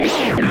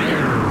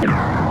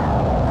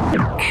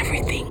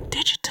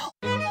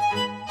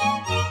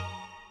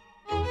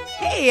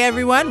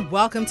everyone.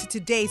 Welcome to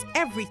today's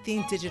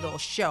Everything Digital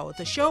show,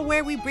 the show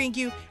where we bring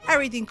you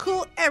everything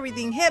cool,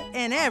 everything hip,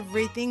 and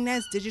everything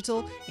that's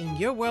digital in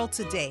your world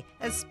today,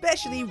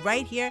 especially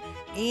right here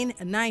in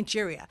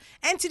Nigeria.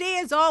 And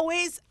today, as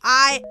always,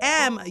 I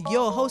am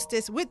your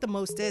hostess with the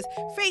mostest,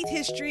 Faith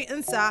History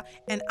Nsa,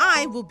 and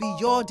I will be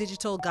your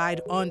digital guide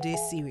on this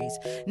series.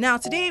 Now,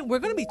 today we're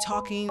going to be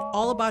talking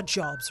all about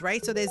jobs,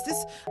 right? So there's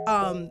this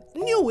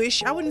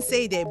newish, I wouldn't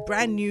say they're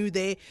brand new,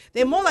 they're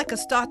more like a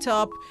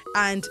startup,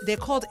 and they're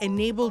called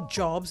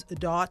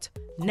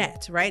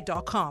Enabledjobs.net, right?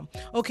 .com.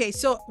 Okay,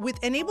 so with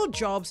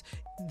Enabledjobs,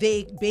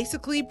 they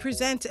basically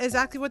present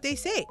exactly what they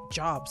say,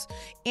 jobs.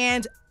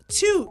 And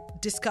to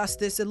discuss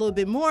this a little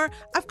bit more,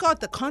 I've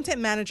got the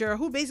content manager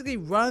who basically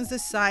runs the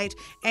site,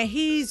 and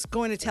he's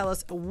going to tell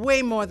us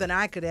way more than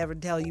I could ever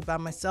tell you by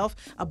myself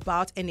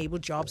about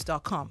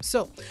Enabledjobs.com.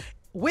 So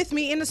with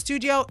me in the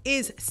studio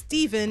is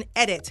Stephen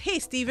Edit. Hey,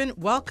 Stephen,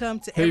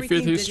 welcome to Everything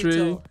Faith History.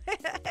 Digital.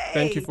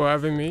 Thank you for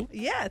having me.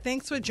 Yeah,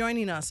 thanks for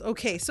joining us.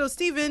 Okay, so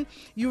Stephen,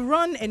 you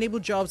run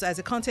Enabledjobs as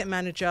a content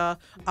manager.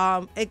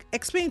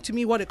 Explain to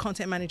me what a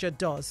content manager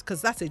does,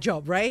 because that's a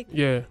job, right?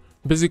 Yeah,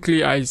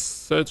 basically I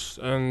search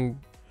and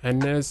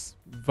harness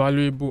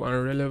valuable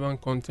and relevant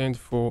content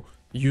for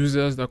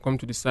users that come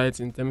to the site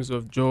in terms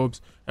of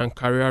jobs and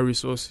career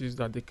resources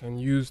that they can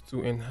use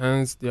to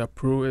enhance their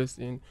prowess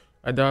in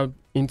either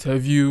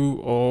interview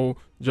or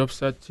job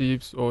search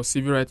tips or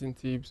CV writing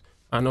tips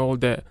and all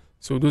that.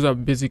 So those are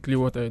basically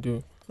what I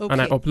do. Okay.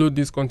 And I upload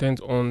this content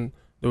on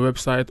the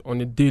website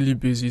on a daily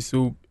basis.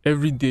 So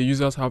every day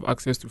users have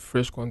access to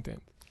fresh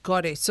content.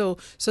 Got it. So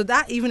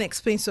that even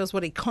explains to us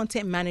what a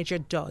content manager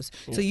does.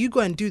 Yeah. So you go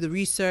and do the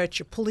research,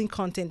 you're pulling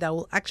content that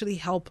will actually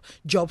help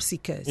job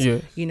seekers.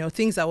 Yes. You know,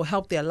 things that will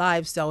help their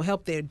lives, that will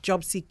help their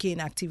job seeking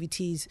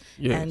activities,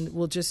 yes. and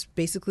will just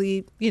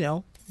basically,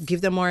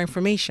 give them more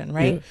information,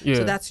 right? Yeah.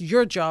 So that's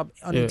your job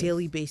on yes. a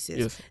daily basis.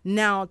 Yes.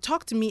 Now,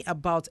 talk to me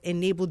about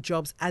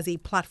Enabledjobs as a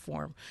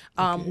platform.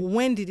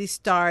 When did it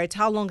start?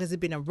 How long has it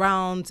been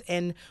around?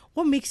 And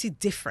what makes it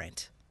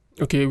different?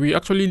 Okay, we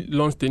actually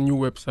launched a new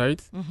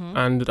website,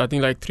 and I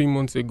think like 3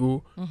 months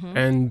ago.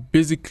 And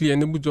basically,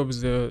 Enabledjobs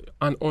is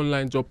an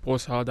online job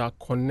portal that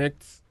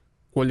connects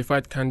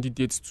qualified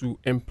candidates to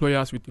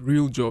employers with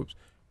real jobs.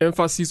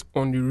 Emphasis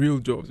on the real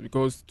jobs,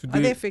 because today...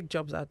 Are there fake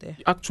jobs out there?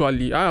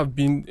 Actually, I have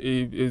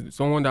been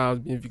someone that has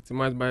been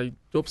victimized by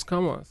job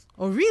scammers.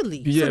 Oh,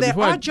 really? Yeah, so there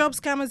are job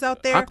scammers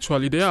out there?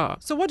 Actually, they are.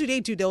 So what do?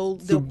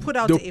 They'll put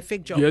out a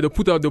fake job? Yeah,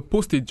 they'll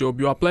post a job.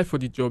 You apply for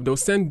the job. They'll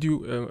send you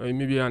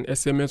maybe an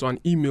SMS or an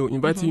email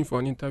inviting you for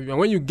an interview. And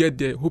when you get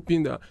there,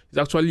 hoping that it's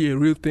actually a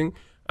real thing,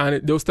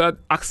 and they'll start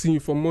asking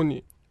you for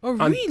money. Oh,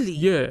 and really?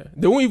 Yeah.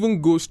 They won't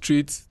even go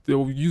straight.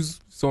 They'll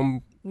use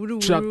some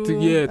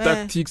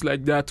tactics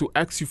like that to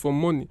ask you for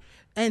money.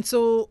 And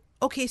so,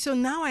 okay, so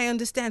now I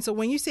understand. So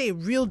when you say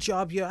real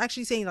job, you're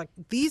actually saying like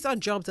these are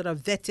jobs that are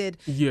vetted.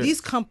 Yes. These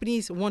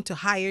companies want to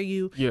hire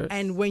you. Yes.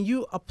 And when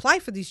you apply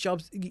for these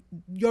jobs,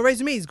 your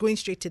resume is going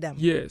straight to them.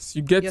 Yes.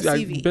 You get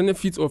the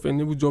benefits of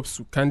Enabledjobs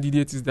to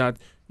candidates is that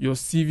your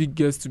CV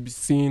gets to be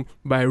seen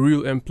by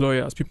real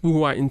employers, people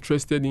who are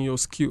interested in your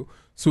skill.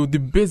 So the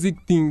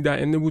basic thing that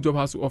Enabledjobs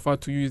has to offer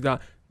to you is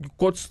that it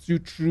cuts you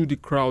through the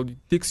crowd. It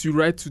takes you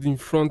right to the in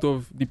front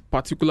of the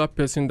particular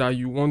person that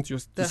you want to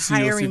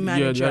see your CV.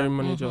 Manager. Yeah, the hiring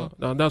manager.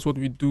 That's what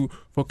we do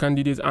for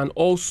candidates. And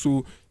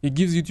also, it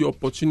gives you the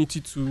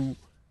opportunity to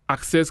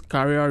access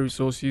career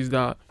resources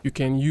that you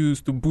can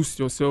use to boost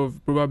yourself.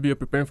 Probably you're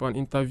preparing for an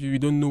interview. You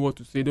don't know what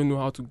to say. You don't know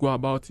how to go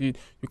about it.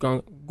 You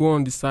can go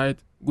on the site,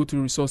 go to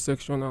the resource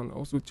section, and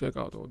also check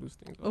out all those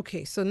things.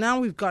 Okay, so now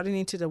we've gotten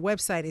into the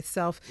website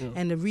itself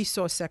and the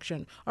resource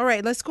section. All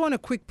right, let's go on a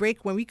quick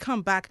break. When we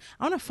come back,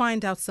 I want to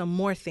find out some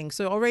more things.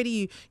 So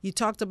already you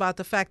talked about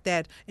the fact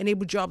that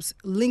Enabledjobs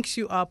links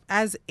you up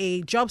as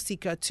a job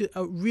seeker to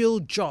a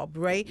real job,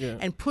 right? Yeah.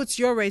 And puts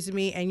your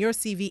resume and your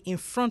CV in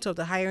front of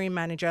the hiring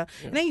manager.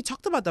 Yeah. And then you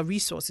talked about the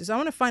resources. I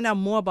want to find out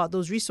more about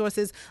those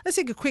resources. Let's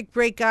take a quick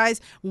break, guys.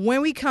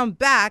 When we come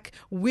back,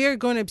 we're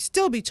going to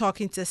still be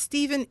talking to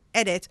Stephen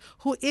Edit,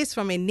 who is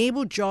from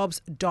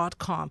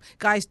Enabledjobs.com.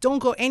 Guys, don't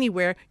go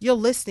anywhere. You're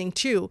listening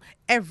to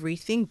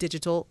Everything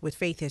Digital with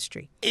Faith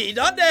History. It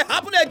don't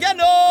happen again,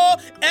 no.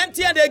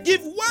 MTN, they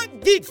give 1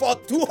 gig for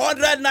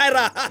 200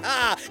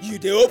 naira. You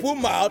they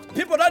open mouth.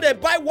 People don't they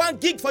buy 1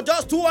 gig for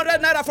just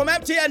 200 naira from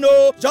MTN,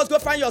 no. Just go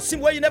find your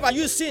SIM where you never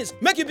use since.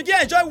 Make you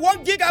begin enjoy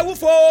 1 gig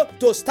awufo.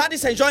 To start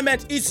this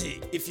enjoyment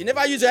easy. If you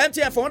never use your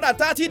MTN for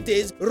 130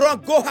 days,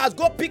 run, go house,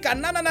 go pick a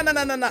na.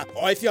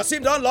 Or if your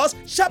SIM don't lost,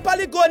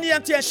 sharply go in the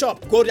MTN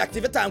shop. Go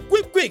reactivate and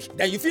quick.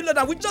 Then you feel load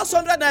them with just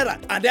 100 naira.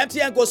 And the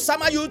MTN go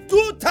summer you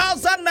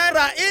 2,000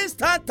 naira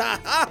instant.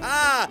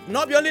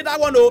 Not be only that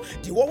one, no.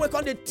 The one we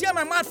call the tear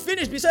my mouth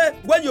finish. Be say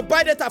when you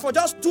buy data for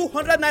just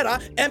 200 naira,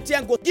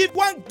 MTN go give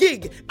 1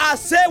 gig. I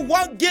say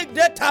 1 gig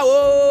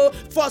data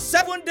for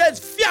 7 days.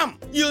 Fiam.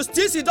 You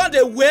still sit on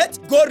the wait.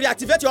 Go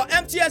reactivate your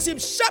MTN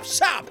SIM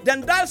sharp.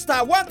 Then dial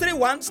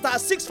 *131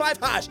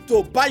 *65 hash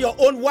to buy your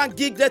own 1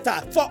 gig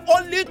data for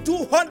only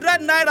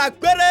 200 naira.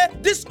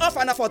 This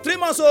offer now for 3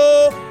 months.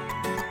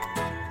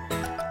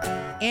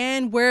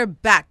 And we're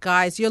back,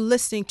 guys. You're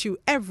listening to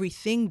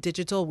Everything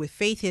Digital with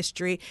Faith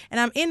History. And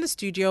I'm in the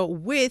studio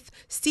with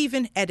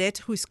Stephen Edit,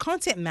 who's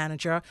content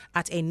manager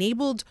at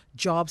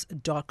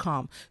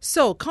Enabledjobs.com.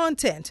 So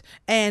content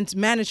and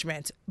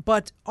management,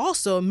 but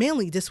also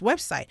mainly this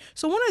website.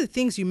 So one of the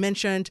things you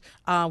mentioned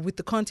with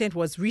the content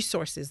was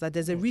resources, that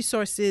there's a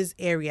resources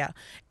area,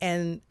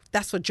 and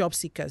that's for job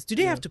seekers. Do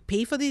they have to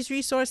pay for these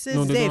resources?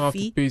 No, Is they there don't a have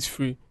fee? to pay. It's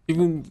free.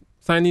 Even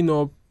signing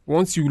up,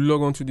 once you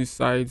log onto the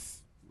sites,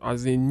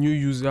 as a new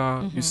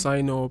user, you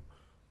sign up,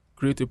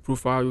 create a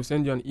profile, you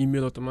send you an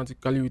email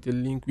automatically with a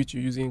link which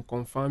you're using,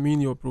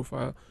 confirming your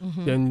profile,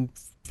 then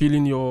fill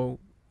in your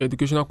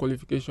educational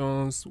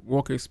qualifications,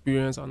 work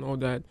experience, and all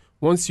that.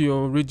 Once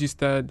you're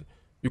registered,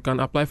 you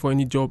can apply for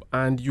any job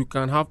and you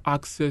can have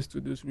access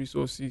to those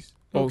resources.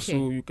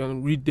 Also, you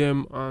can read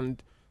them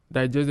and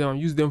digest them and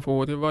use them for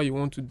whatever you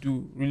want to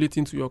do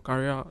relating to your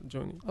career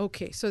journey.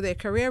 Okay, so they're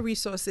career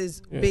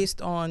resources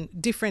based on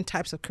different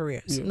types of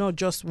careers, not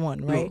just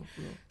one, right?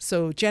 No.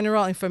 So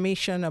general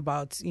information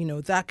about,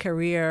 that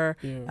career,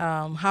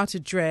 how to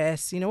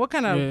dress, what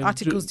kind of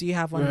articles do you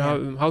have on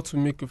there? How to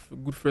make a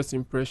good first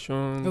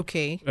impression.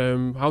 Okay.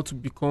 How to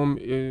become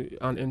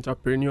an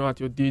entrepreneur at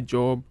your day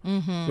job.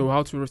 So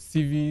how to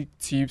CV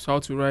tips, how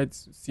to write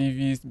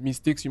CVs,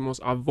 mistakes you must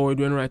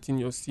avoid when writing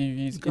your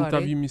CVs,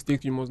 interview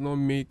mistakes you must not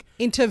make.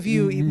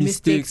 Interview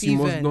mistakes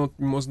you even.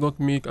 must not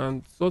make,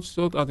 and such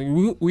I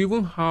think we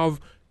even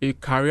have a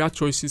career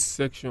choices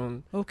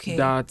section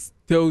that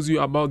tells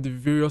you about the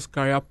various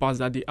career paths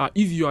that they are.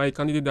 If you are a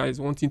candidate that is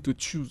wanting to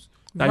choose,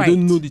 that you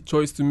don't know the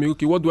choice to make,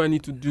 okay, what do I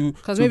need to do?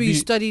 Because maybe you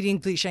studied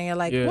English and you're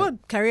like,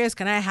 what careers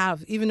can I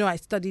have? Even though I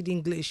studied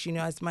English,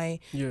 as my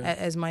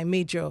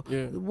major,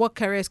 what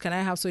careers can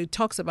I have? So it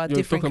talks about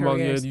different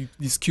careers. About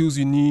the skills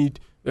you need,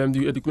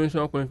 the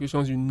educational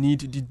qualifications you need,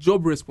 the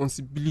job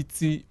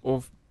responsibility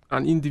of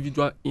an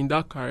individual in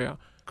that career.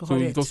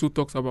 It also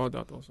talks about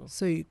that also.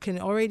 So you can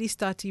already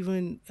start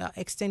even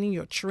extending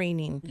your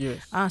training.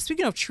 Yes.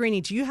 Speaking of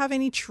training, do you have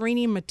any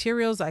training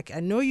materials? Like, I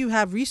know you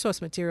have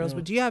resource materials,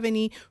 but do you have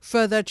any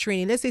further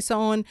training? Let's say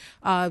someone,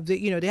 they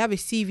have a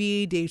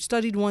CV, they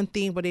studied one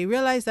thing, but they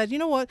realize that, they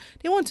want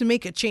to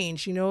make a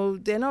change.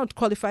 They're not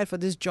qualified for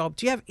this job.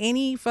 Do you have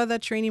any further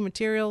training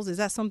materials? Is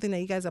that something that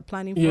you guys are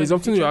planning for? Yeah, it's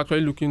something we're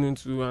actually looking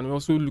into, and we're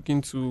also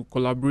looking to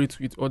collaborate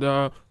with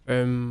other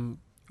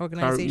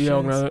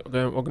organizations.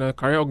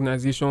 Career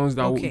organizations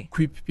that will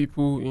equip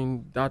people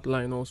in that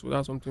line also.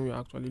 That's something we're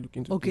actually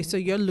looking to do. So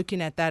you're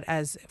looking at that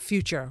as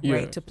future,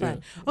 right, to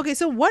plan. Okay,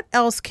 so what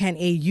else can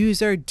a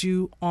user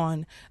do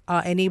on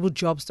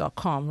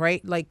Enabledjobs.com,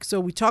 right? Like,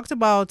 so we talked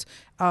about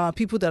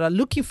people that are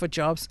looking for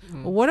jobs.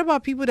 But what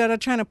about people that are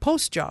trying to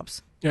post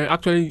jobs? Yeah,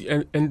 actually,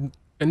 and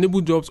Enable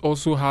Jobs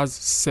also has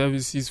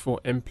services for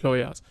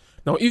employers.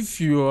 Now,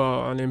 if you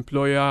are an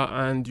employer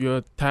and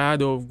you're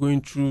tired of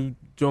going through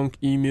junk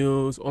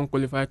emails,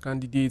 unqualified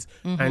candidates,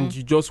 and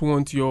you just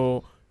want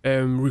your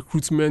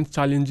recruitment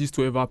challenges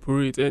to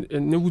evaporate, and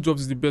Enable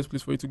Jobs is the best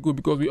place for you to go,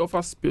 because we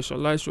offer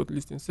specialized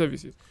shortlisting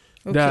services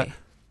that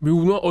we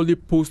will not only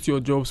post your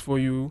jobs for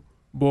you,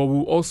 but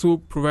we'll also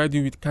provide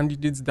you with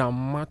candidates that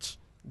match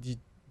the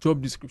job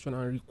description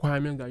and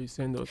requirements that you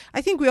send us.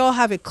 I think we all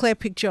have a clear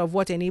picture of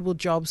what Enable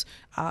Jobs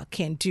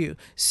can do.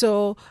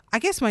 So I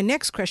guess my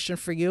next question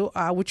for you,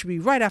 which will be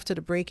right after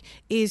the break,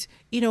 is,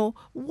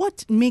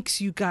 what makes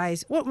you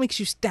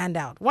stand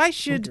out? Why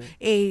should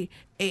a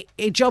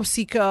job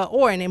seeker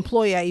or an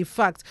employer, in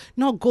fact,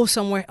 not go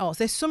somewhere else?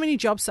 There's so many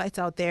job sites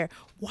out there.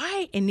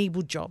 Why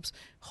Enable Jobs?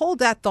 Hold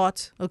that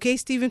thought, okay,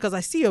 Stephen, because I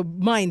see your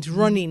mind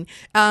running.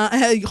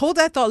 Hold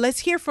that thought. Let's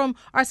hear from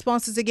our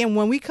sponsors again.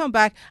 When we come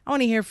back, I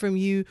want to hear from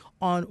you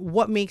on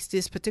what makes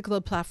this particular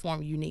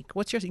platform unique.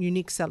 What's your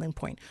unique selling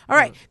point? All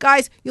right,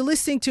 guys, you're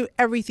listening to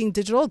Everything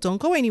Digital.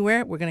 Don't go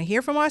anywhere. We're going to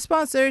hear from our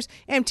sponsors,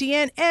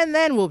 MTN, and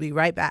then we'll be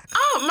right back.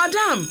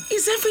 Madam,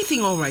 is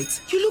everything all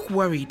right? You look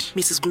worried.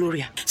 Mrs.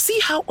 Gloria, see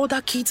how other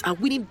kids are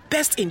winning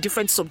best in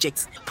different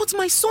subjects. But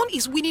my son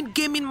is winning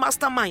gaming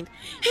mastermind.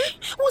 Hey,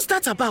 what's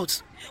that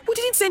about? We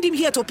didn't send him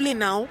here to play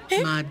now.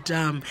 Eh?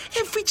 Madam,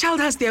 every child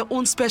has their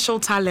own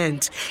special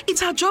talent.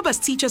 It's our job as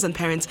teachers and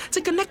parents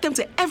to connect them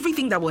to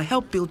everything that will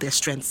help build their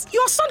strengths.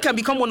 Your son can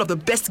become one of the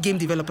best game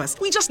developers.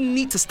 We just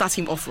need to start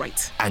him off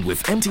right. And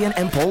with MTN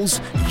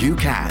M-Pulse, you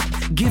can.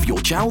 Give your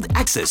child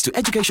access to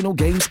educational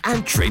games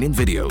and training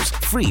videos.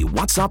 Free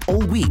WhatsApp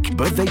all week,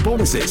 birthday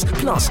bonuses,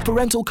 plus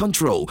parental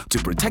control to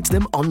protect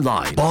them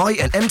online. Buy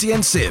an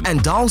MTN SIM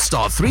and dial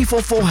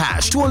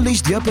 *344# to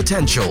unleash their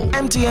potential.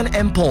 MTN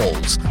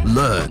M-Pulse.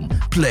 Learn,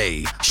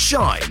 play,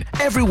 shine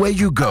everywhere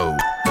you go.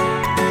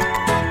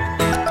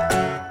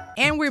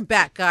 And we're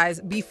back, guys.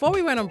 Before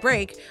we went on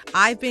break,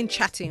 I've been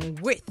chatting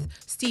with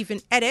Stephen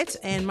Edit,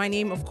 and my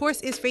name, of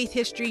course, is Faith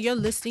History. You're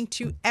listening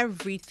to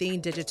Everything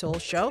Digital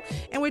Show,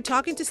 and we're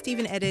talking to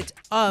Stephen Edit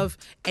of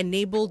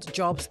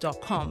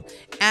Enabledjobs.com.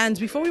 And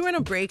before we went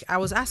on break, I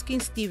was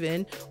asking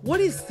Stephen, what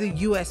is the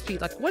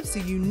USP? Like, what's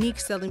the unique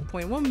selling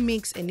point? What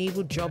makes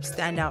Enabled Jobs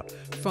stand out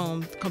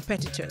from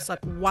competitors? Like,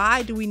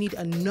 why do we need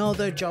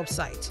another job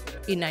site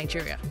in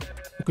Nigeria?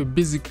 Okay,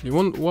 basically,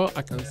 what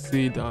I can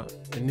say that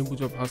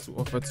Enablejob has to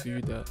offer to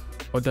you that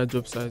other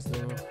job sites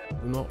do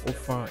not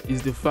offer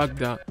is the fact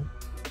that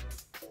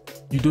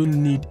you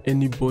don't need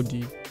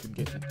anybody to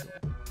get a job.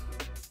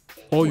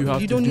 All you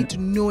have you to don't do need to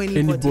know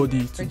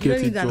anybody to like get you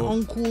don't need a an job.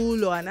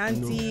 uncle or an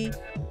auntie. No.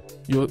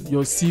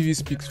 Your CV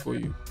speaks for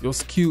you. Your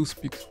skill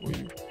speaks for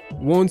you.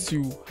 Once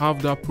you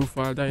have that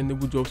profile, that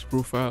Enabledjobs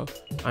profile,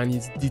 and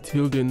it's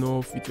detailed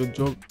enough with your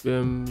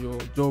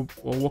job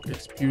or work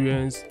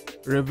experience,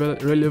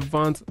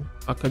 relevant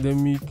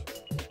academic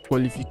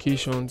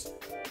qualifications,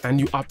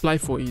 and you apply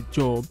for a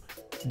job,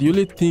 the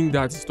only thing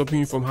that's stopping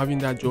you from having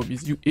that job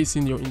is you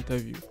acing your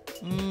interview.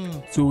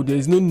 So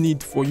there's no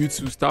need for you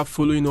to start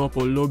following up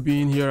or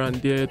lobbying here and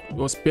there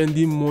or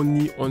spending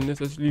money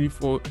unnecessarily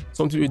for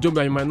a job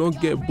that you might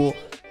not get. But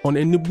on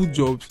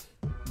Enabledjobs,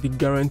 the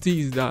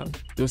guarantee is that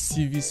your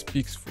CV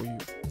speaks for you.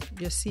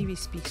 Your CV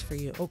speaks for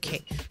you.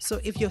 Okay.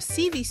 So if your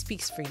CV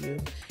speaks for you,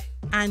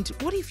 and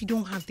what if you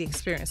don't have the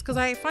experience? Because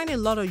I find a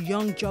lot of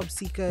young job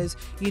seekers,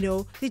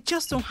 they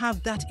just don't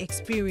have that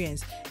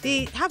experience.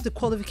 They have the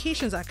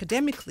qualifications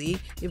academically.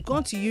 They've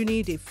gone to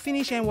uni, they've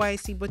finished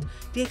NYSC, but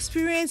the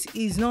experience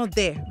is not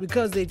there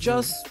because they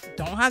just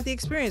don't have the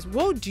experience.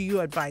 What do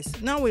you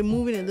advise? Now we're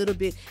moving a little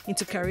bit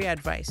into career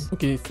advice.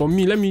 Okay, for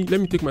me, let me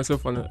take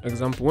myself an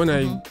example. When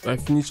I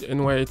finished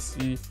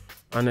NYSC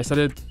and I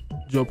started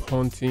job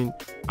hunting,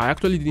 I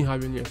actually didn't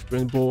have any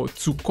experience, but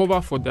to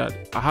cover for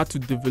that, I had to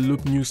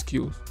develop new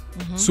skills.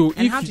 So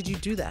how did you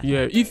do that?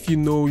 Yeah, if you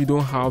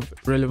don't have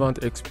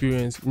relevant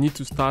experience, you need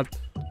to start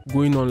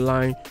going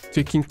online,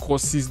 taking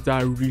courses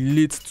that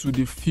relate to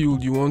the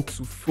field you want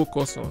to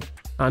focus on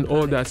and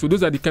all that. So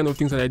those are the kind of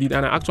things that I did,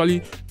 and I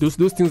actually those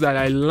things that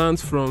I learned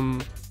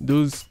from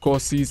those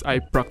courses, I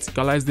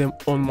practicalized them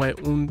on my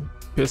own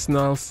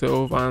personal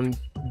self and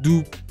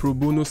do pro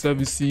bono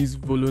services,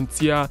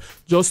 volunteer,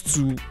 just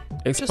to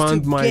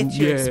expand my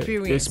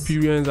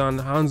experience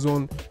and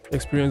hands-on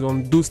experience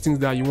on those things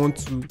that you want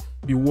to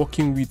be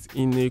working with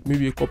in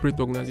maybe a corporate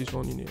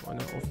organization in an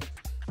office.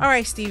 All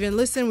right, Stephen,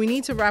 listen, we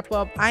need to wrap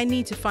up. I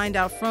need to find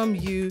out from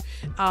you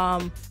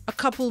a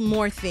couple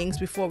more things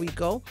before we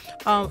go.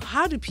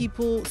 How do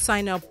people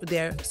sign up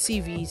their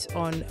CVs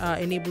on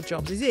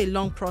Enabledjobs? Is it a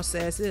long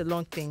process? Is it a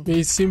long thing?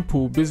 It's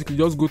simple. Basically,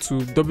 just go to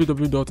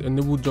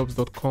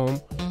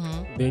www.enabledjobs.com,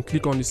 then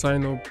click on the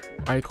sign up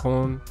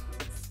icon,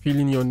 fill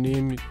in your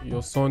name,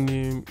 your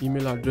surname,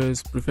 email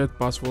address, preferred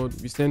password.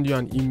 We send you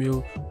an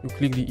email. You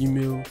click the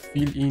email,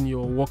 fill in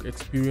your work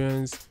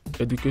experience,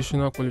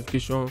 educational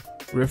qualification,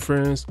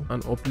 reference,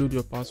 and upload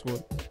your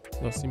password.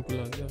 As simple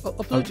as that.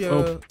 Upload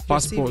your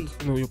passport.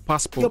 CV. No, your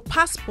passport. Your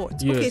passport.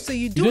 Yes. Okay, so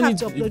you have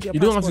to upload your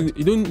passport.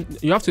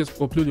 You have to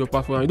upload your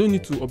passport. You don't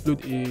need to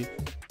upload a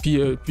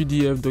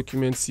PDF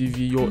document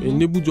CV. Your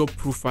Enabledjob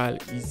profile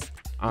is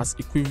as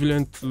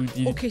equivalent to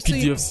the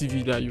PDF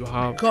CV that you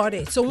have. Got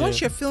it. So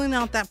once you're filling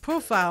out that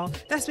profile,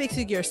 that's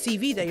basically your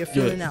CV that you're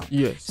filling out.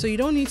 Yes. So you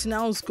don't need to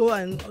now go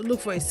and look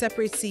for a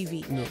separate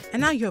CV. No.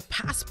 And now your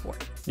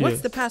passport.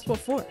 What's the passport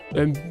for?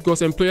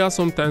 Because employers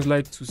sometimes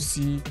like to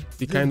see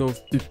the kind of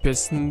the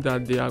person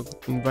that they are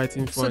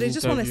inviting for an interview. So they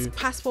just want a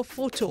passport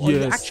photo or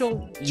the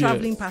actual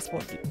traveling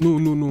passport?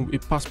 No, a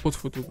passport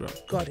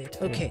photograph. Got it.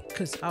 Okay,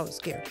 because I was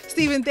scared.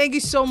 Stephen, thank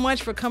you so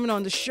much for coming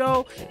on the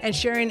show and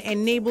sharing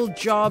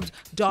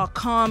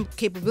Enabledjobs.com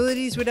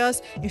capabilities with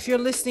us. If you're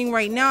listening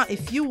right now,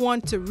 if you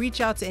want to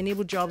reach out to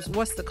Enabledjobs,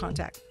 what's the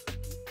contact?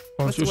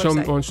 On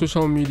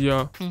social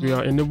media, we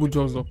are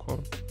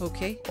enabledjobs.com.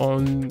 Okay.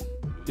 On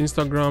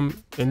Instagram,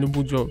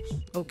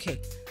 Enabledjobs. Okay.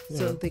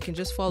 So they can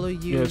just follow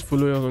you. Yes,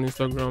 follow us on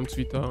Instagram,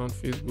 Twitter, and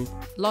Facebook.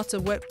 Lots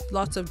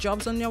of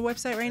jobs on your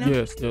website right now?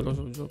 Yes, there are lots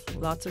of jobs.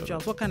 Lots of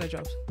jobs. What kind of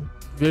jobs?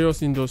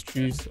 Various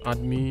industries,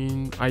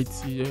 admin,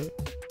 IT,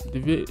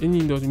 any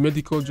industry,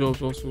 medical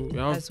jobs also. We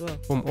have as well.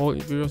 From all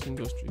various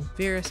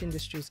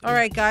industries. All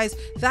right, guys,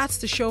 that's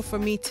the show for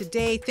me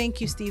today.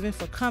 Thank you, Stephen,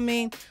 for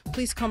coming.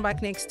 Please come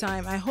back next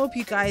time. I hope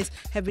you guys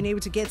have been able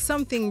to get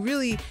something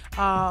really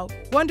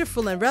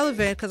wonderful and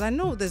relevant, because I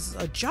know there's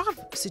a job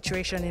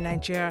situation in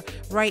Nigeria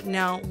right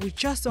now. We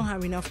just don't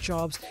have enough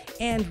jobs,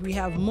 and we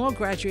have more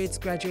graduates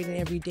graduating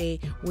every day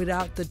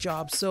without the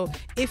jobs. So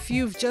if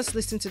you've just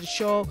listened to the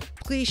show,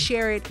 please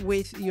share it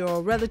with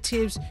your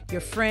relatives,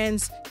 your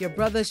friends, your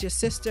brothers, your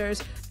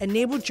sisters.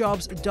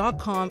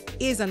 Enabledjobs.com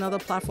is another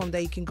platform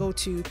that you can go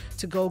to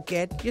go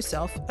get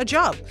yourself a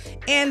job.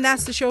 And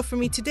that's the show for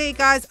me today,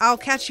 guys. I'll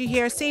catch you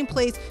here, same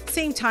place,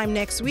 same time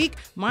next week.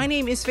 My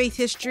name is Faith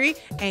History,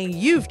 and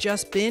you've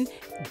just been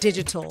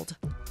digitaled.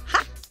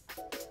 Ha!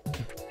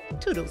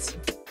 Toodles.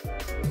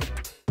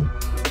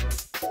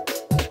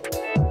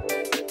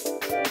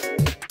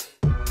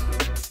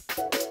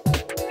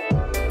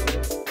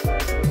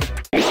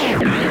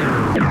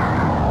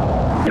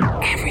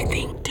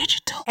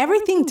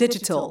 Everything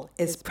Digital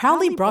is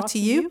proudly brought to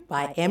you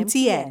by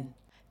MTN.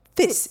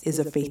 This is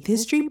a Faith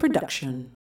History production.